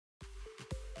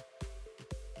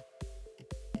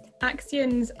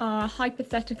Axions are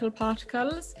hypothetical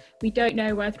particles. We don't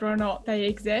know whether or not they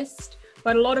exist,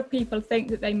 but a lot of people think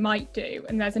that they might do,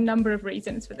 and there's a number of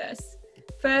reasons for this.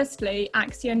 Firstly,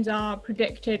 axions are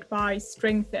predicted by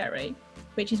string theory,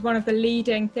 which is one of the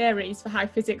leading theories for how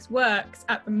physics works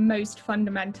at the most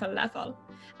fundamental level.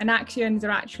 And axions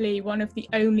are actually one of the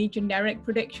only generic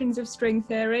predictions of string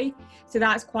theory, so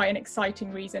that's quite an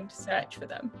exciting reason to search for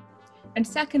them. And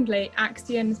secondly,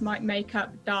 axions might make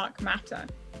up dark matter.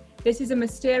 This is a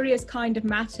mysterious kind of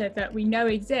matter that we know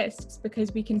exists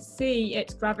because we can see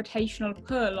its gravitational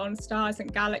pull on stars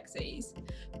and galaxies.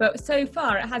 But so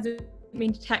far, it hasn't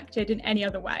been detected in any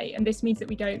other way. And this means that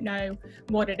we don't know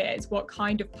what it is, what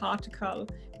kind of particle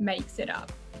makes it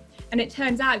up. And it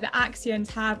turns out that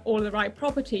axions have all the right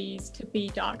properties to be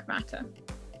dark matter.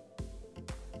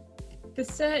 The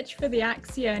search for the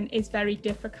axion is very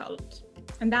difficult.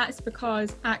 And that's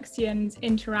because axions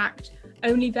interact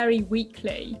only very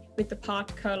weakly with the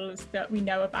particles that we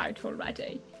know about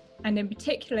already. And in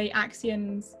particular,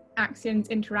 axions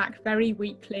interact very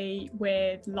weakly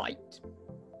with light.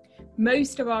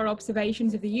 Most of our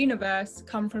observations of the universe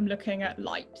come from looking at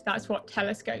light. That's what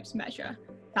telescopes measure.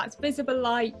 That's visible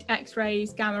light,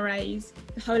 X-rays, gamma rays,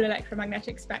 the whole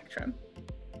electromagnetic spectrum.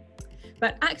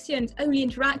 But axions only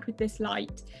interact with this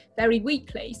light very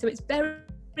weakly, so it's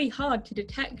very hard to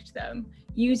detect them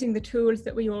using the tools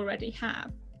that we already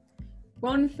have.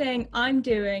 One thing I'm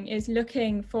doing is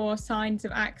looking for signs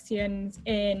of axions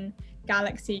in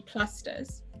galaxy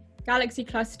clusters. Galaxy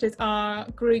clusters are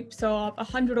groups of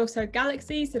 100 or so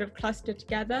galaxies that have clustered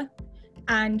together,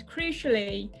 and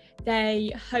crucially,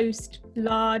 they host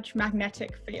large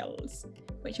magnetic fields,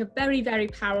 which are very, very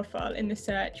powerful in the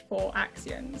search for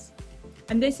axions.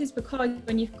 And this is because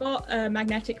when you've got a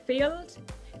magnetic field,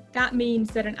 that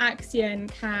means that an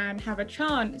axion can have a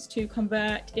chance to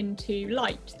convert into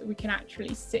light that we can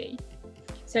actually see.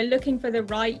 So looking for the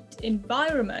right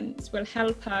environments will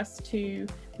help us to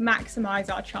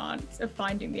maximize our chance of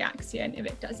finding the axion if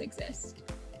it does exist.